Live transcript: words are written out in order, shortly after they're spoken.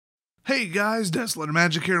Hey guys, Desolate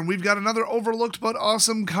Magic here, and we've got another overlooked but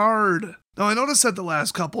awesome card. Now I noticed that the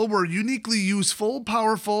last couple were uniquely useful,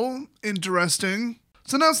 powerful, interesting.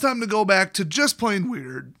 So now it's time to go back to just plain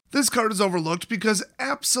weird. This card is overlooked because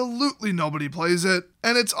absolutely nobody plays it,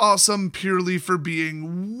 and it's awesome purely for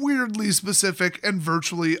being weirdly specific and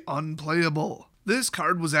virtually unplayable. This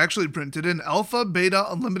card was actually printed in Alpha,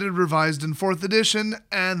 Beta, Unlimited, Revised, and 4th edition,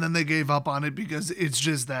 and then they gave up on it because it's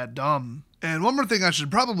just that dumb. And one more thing I should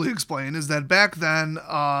probably explain is that back then,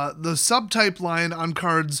 the subtype line on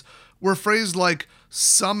cards were phrased like,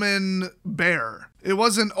 summon bear. It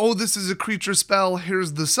wasn't, oh, this is a creature spell,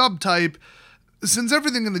 here's the subtype. Since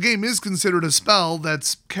everything in the game is considered a spell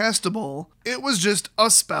that's castable, it was just a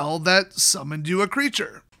spell that summoned you a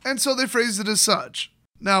creature. And so they phrased it as such.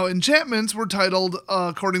 Now, enchantments were titled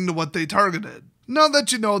according to what they targeted. Now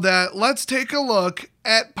that you know that, let's take a look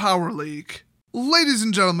at Power Leak. Ladies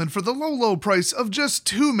and gentlemen, for the low price of just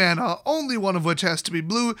 2 mana, only one of which has to be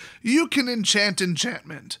blue, you can enchant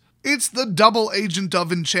enchantment. It's the double agent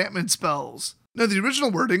of enchantment spells. Now the original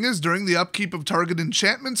wording is, during the upkeep of target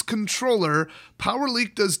enchantment's controller, Power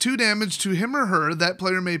Leak does 2 damage to him or her. That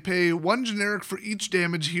player may pay 1 generic for each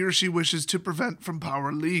damage he or she wishes to prevent from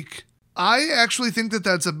Power Leak. I actually think that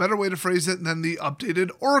that's a better way to phrase it than the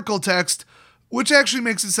updated Oracle text, which actually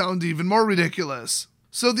makes it sound even more ridiculous.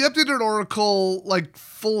 So the updated Oracle,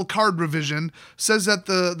 full card revision, says that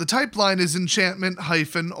the type line is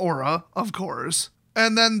enchantment-aura, of course.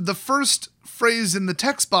 And then the first phrase in the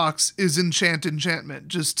text box is enchantment,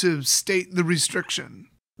 just to state the restriction.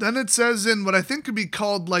 Then it says in what I think could be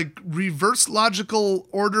called reverse logical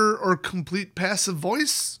order or complete passive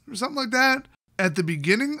voice, or something like that. At the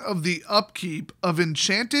beginning of the upkeep of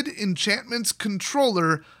enchanted enchantment's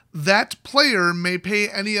controller, that player may pay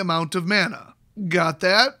any amount of mana. Got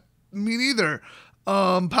that? Me neither.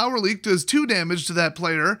 Power Leak does 2 damage to that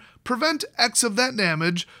player. Prevent X of that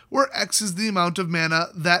damage, where X is the amount of mana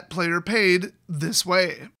that player paid this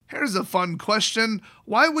way. Here's a fun question.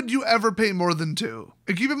 Why would you ever pay more than 2?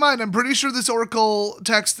 And keep in mind, I'm pretty sure this Oracle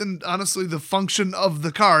text, and honestly the function of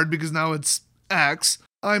the card, because now it's X,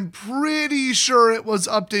 I'm pretty sure it was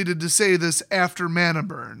updated to say this after mana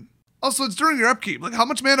burn. Also, it's during your upkeep. How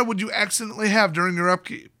much mana would you accidentally have during your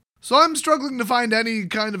upkeep? So I'm struggling to find any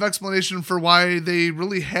kind of explanation for why they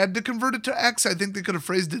really had to convert it to X. I think they could have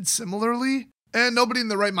phrased it similarly. And nobody in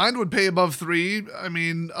their right mind would pay above 3. I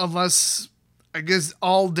mean, unless, I guess,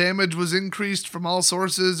 all damage was increased from all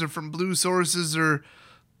sources or from blue sources, or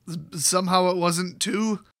somehow it wasn't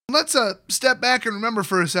 2. Let's step back and remember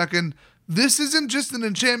for a second, this isn't just an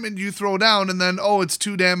enchantment you throw down and then, oh, it's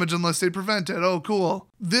 2 damage unless they prevent it. Oh, cool.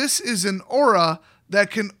 This is an aura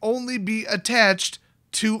that can only be attached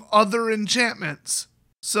to other enchantments.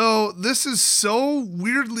 So this is so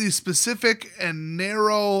weirdly specific and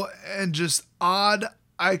narrow and just odd,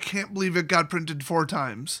 I can't believe it got printed 4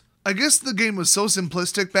 times. I guess the game was so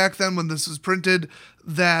simplistic back then when this was printed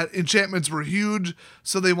that enchantments were huge,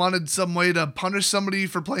 so they wanted some way to punish somebody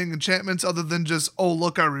for playing enchantments other than just, oh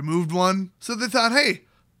look, I removed one. So they thought, hey,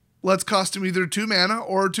 let's cost him either 2 mana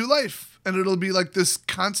or 2 life, and it'll be like this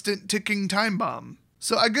constant ticking time bomb.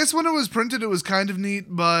 So I guess when it was printed, it was kind of neat,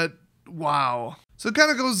 but wow. So it kind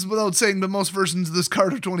of goes without saying, but most versions of this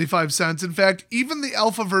card are 25 cents. In fact, even the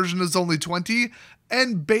alpha version is only 20,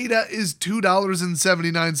 and beta is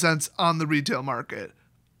 $2.79 on the retail market.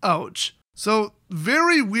 Ouch. So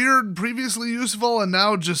very weird, previously useful, and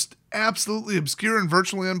now just absolutely obscure and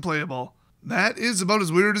virtually unplayable. That is about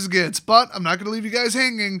as weird as it gets, but I'm not going to leave you guys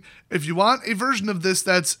hanging. If you want a version of this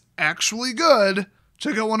that's actually good,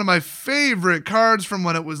 check out one of my favorite cards from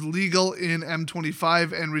when it was legal in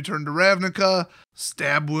M25 and Return to Ravnica,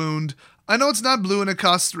 Stab Wound. I know it's not blue and it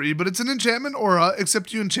costs 3, but it's an enchantment aura,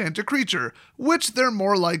 except you enchant a creature, which they're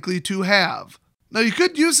more likely to have. Now you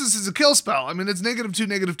could use this as a kill spell. I mean, it's -2,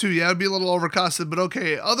 -2. Yeah, it'd be a little overcosted, but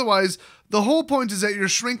okay. Otherwise, the whole point is that you're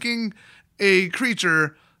shrinking a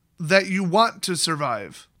creature that you want to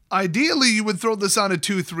survive. Ideally, you would throw this on a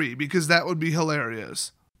 2/3 because that would be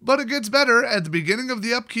hilarious. But it gets better. At the beginning of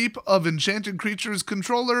the upkeep of enchanted creature's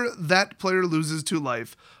controller, that player loses 2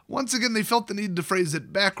 life. Once again, they felt the need to phrase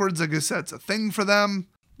it backwards. I guess that's a thing for them.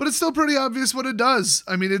 But it's still pretty obvious what it does.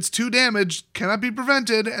 I mean, it's 2 damage, cannot be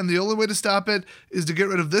prevented, and the only way to stop it is to get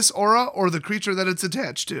rid of this aura or the creature that it's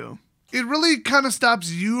attached to. It really kind of stops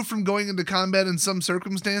you from going into combat in some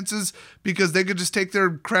circumstances, because they could just take their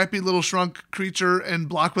crappy little shrunk creature and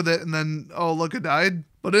block with it and then, oh, look, it died.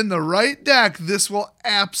 But in the right deck, this will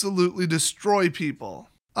absolutely destroy people.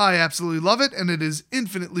 I absolutely love it, and it is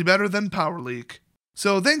infinitely better than Power Leak.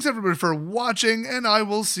 So thanks everybody for watching, and I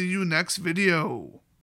will see you next video.